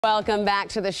Welcome back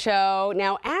to the show.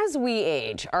 Now, as we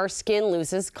age, our skin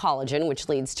loses collagen, which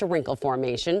leads to wrinkle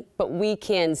formation, but we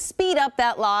can speed up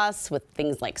that loss with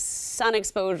things like sun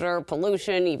exposure,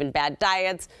 pollution, even bad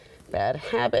diets, bad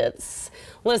habits.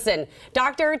 Listen,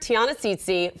 Dr. Tiana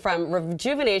Tsitsi from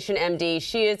Rejuvenation MD,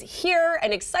 she is here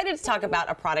and excited to talk about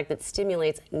a product that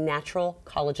stimulates natural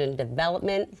collagen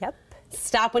development. Yep.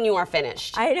 Stop when you are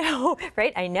finished. I know,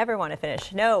 right? I never want to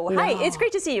finish. No. Hi, it's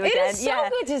great to see you again. It is so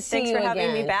good to see you again. Thanks for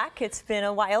having me back. It's been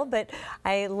a while, but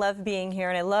I love being here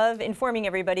and I love informing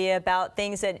everybody about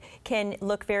things that can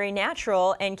look very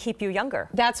natural and keep you younger.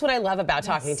 That's what I love about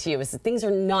talking to you is that things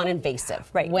are non-invasive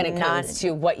when it comes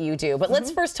to what you do. But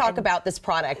let's first talk about this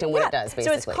product and what it does,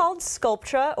 basically. So it's called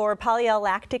Sculptra, or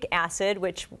polyl-lactic acid,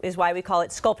 which is why we call it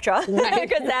Sculptra,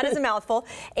 because that is a mouthful.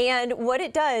 And what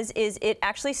it does is it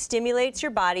actually stimulates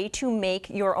your body to make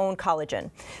your own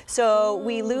collagen. So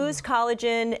we lose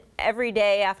collagen every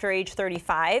day after age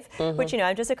 35, which, you know,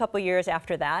 I'm just a couple years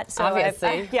after that. So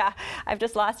obviously. I've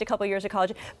just lost a couple years of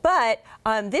collagen. But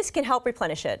this can help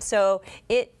replenish it. So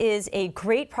it is a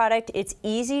great product. It's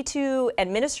easy to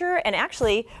administer. And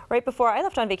actually, right before I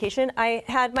left on vacation, I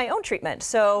had my own treatment.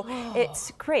 So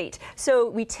it's great. So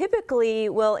we typically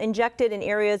will inject it in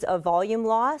areas of volume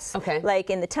loss, like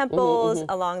in the temples,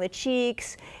 along the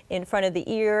cheeks, in front of the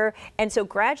ear. And so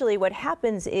gradually what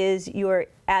happens is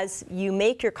as you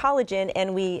make your collagen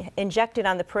and we inject it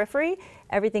on the periphery,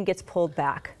 everything gets pulled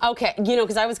back. Okay, you know,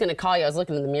 because I was going to call you. I was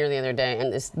looking in the mirror the other day,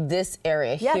 and this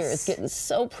area here is getting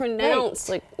so pronounced.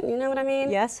 Like, you know what I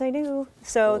mean? Yes, I do.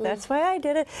 So that's why I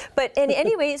did it. But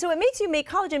anyway, so it makes you make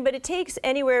collagen, but it takes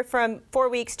anywhere from 4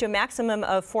 weeks to a maximum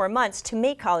of 4 months to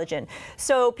make collagen.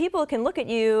 So people can look at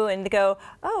you and go,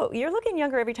 oh, you're looking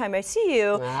younger every time I see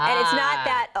you. And it's not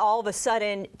that all of a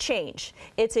sudden change.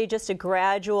 It's just a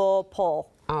gradual pull.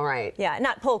 All right. Yeah,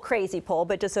 not pull crazy pull,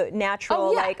 but just a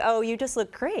natural, like, oh, you just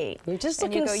look great. You're just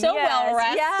looking so well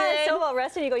rested. Yeah, so well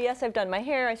rested. You go, yes, I've done my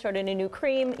hair. I started a new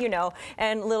cream, you know,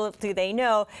 and little do they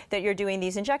know that you're doing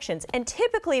these injections. And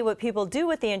typically what people do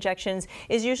with the injections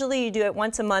is usually you do it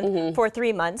once a month for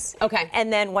 3 months. Okay.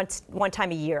 And then one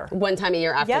time a year. One time a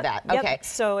year after that. Okay.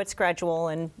 So it's gradual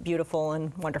and beautiful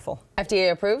and wonderful.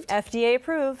 FDA approved? FDA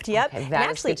approved, yep. Okay, that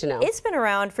is good to know. It's been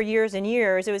around for years and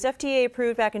years. It was FDA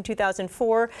approved back in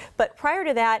 2004. But prior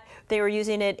to that, they were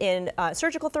using it in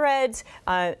surgical threads.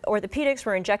 Orthopedics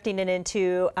were injecting it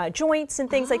into joints and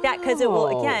things like that because it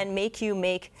will, again, make you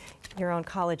make your own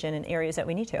collagen in areas that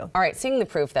we need to. All right, seeing the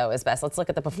proof, though, is best. Let's look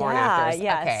at the before and afters.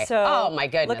 Yeah, okay. So oh, my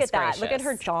goodness look at gracious. that. Look at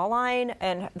her jawline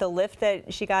and the lift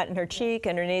that she got in her cheek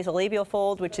and her nasolabial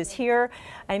fold, which is here.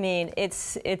 I mean,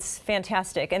 it's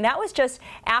fantastic. And that was just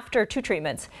after 2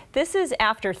 treatments. This is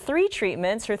after 3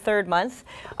 treatments, her 3rd month.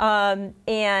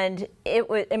 And it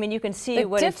was, I mean, you can see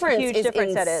what a huge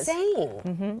difference that is.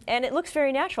 Insane. And it looks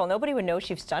very natural. Nobody would know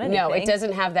she's done anything. No, it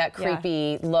doesn't have that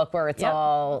creepy look where it's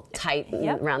all tight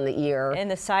around the ear. And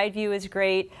the side view is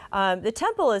great. The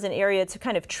temple is an area that's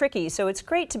kind of tricky, so it's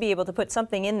great to be able to put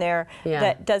something in there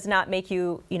that does not make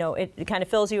you, you know, it kind of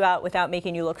fills you out without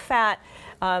making you look fat.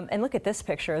 And look at this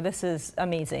picture. This is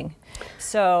amazing.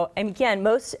 So, and again,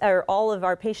 most or all of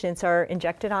our patients are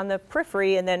injected on the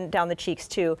periphery and then down the cheeks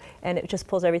too, and it just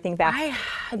pulls everything back. I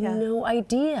had no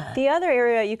idea. The other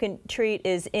area you can treat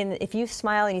is if you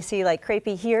smile and you see like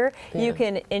crepey here, you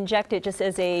can inject it just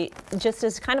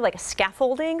as kind of like a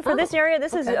scaffolding for this area.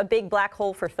 This is a big black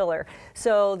hole for filler.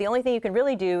 So the only thing you can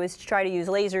really do is try to use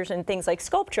lasers and things like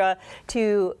Sculptra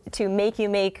to make you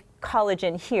make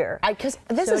collagen here. Because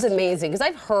this is amazing, because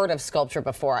I've heard of Sculptra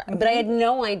before, but I had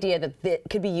no idea that it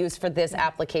could be used for this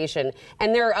application.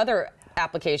 And there are other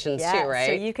applications too, right?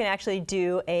 So you can actually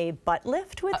do a butt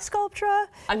lift with Sculptra.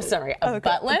 I'm sorry, a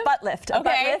butt lift? A butt lift, a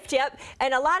butt lift, yep.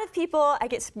 And a lot of people, I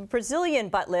get Brazilian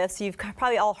butt lifts. You've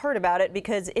probably all heard about it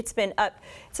because it's been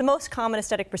it's the most common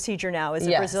aesthetic procedure now is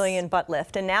a Brazilian butt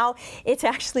lift. And now it's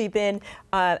actually been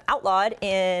outlawed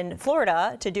in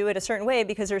Florida to do it a certain way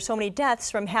because there's so many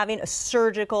deaths from having a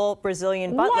surgical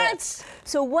Brazilian butt lift.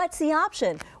 So what's the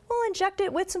option? We'll inject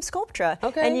it with some Sculptra.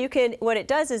 And you can, what it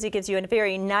does is it gives you a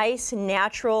very nice,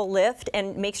 natural lift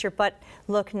and makes your butt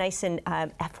look nice and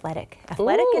athletic.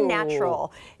 Athletic and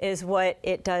natural is what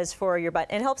it does for your butt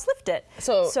and helps lift it.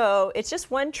 So it's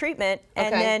just one treatment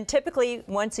and then typically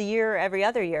once a year, every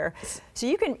other year. So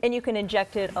you can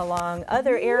inject it along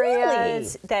other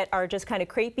areas that are just kind of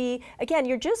crepey. Again,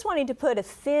 you're just wanting to put a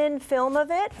thin film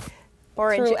of it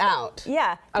or throughout.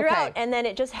 Yeah, throughout, okay. and then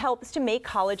it just helps to make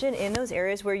collagen in those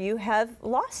areas where you have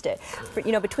lost it.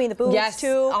 You know, between the boobs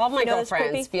too. All my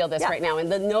girlfriends feel this right now, and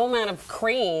no amount of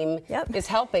cream is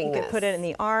helping. You could put it in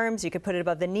the arms, you could put it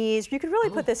above the knees, you could really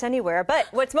put this anywhere. But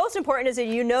what's most important is that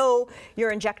you know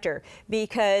your injector,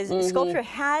 because Sculptra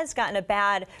has gotten a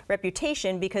bad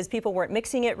reputation because people weren't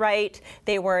mixing it right,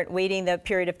 they weren't waiting the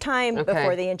period of time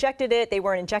before they injected it, they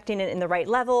weren't injecting it in the right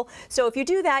level. So if you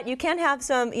do that, you can have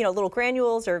some, you know, little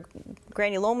granules or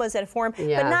granulomas that form,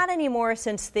 but not anymore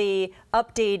since the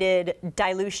updated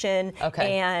dilution.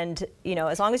 And you know,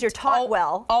 as long as you're taught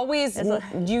well. Always,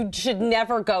 you should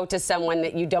never go to someone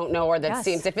that you don't know or that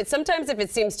seems. Sometimes if it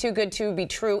seems too good to be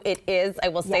true, it is. I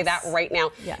will say that right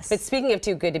now. But speaking of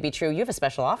too good to be true, you have a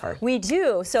special offer. We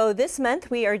do. So this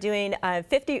month we are doing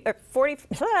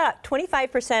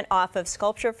 25% off of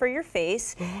Sculptra for your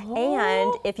face,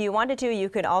 and if you wanted to, you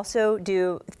could also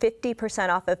do 50%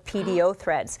 off of PDO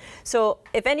threads. So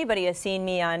if anybody has seen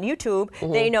me on YouTube,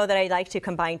 they know that I like to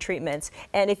combine treatments.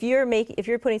 And if you're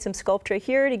putting some Sculptra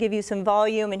here to give you some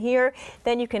volume in here,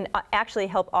 then you can actually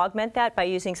help augment that by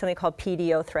using something called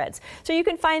PDO threads. So you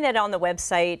can find that on the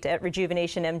website at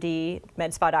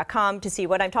rejuvenationmdmedspa.com to see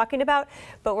what I'm talking about.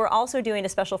 But we're also doing a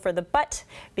special for the butt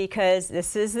because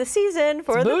this is the season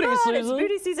for the butt. It's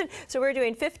booty season. So we're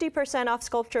doing 50% off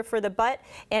Sculptra for the butt.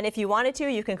 And if you wanted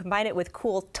to, you can combine it with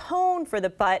Cool Tone for the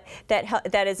butt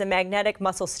that is a magnetic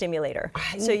muscle stimulator.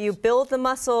 So you build the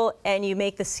muscle and you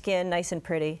make the skin nice and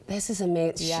pretty. This is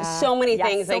amazing. So many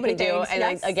things they can do.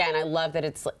 And again, I love that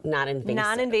it's not invasive.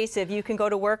 Non-invasive. You can go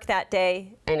to work that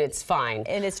day. And it's fine.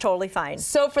 And it's totally fine.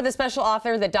 So for the special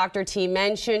offer that Dr. T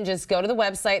mentioned, just go to the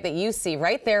website that you see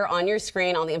right there on your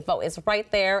screen. All the info is right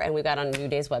there, and we've got on New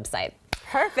Day's website.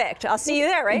 Perfect. I'll see you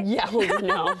there, right? Yeah, we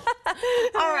know.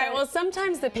 All right, well,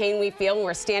 sometimes the pain we feel when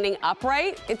we're standing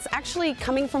upright, it's actually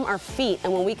coming from our feet.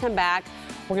 And when we come back,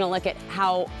 we're going to look at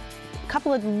how a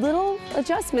couple of little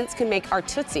adjustments can make our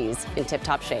tootsies in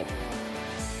tip-top shape.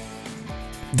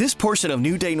 This portion of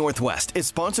New Day Northwest is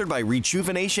sponsored by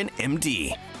Rejuvenation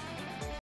MD.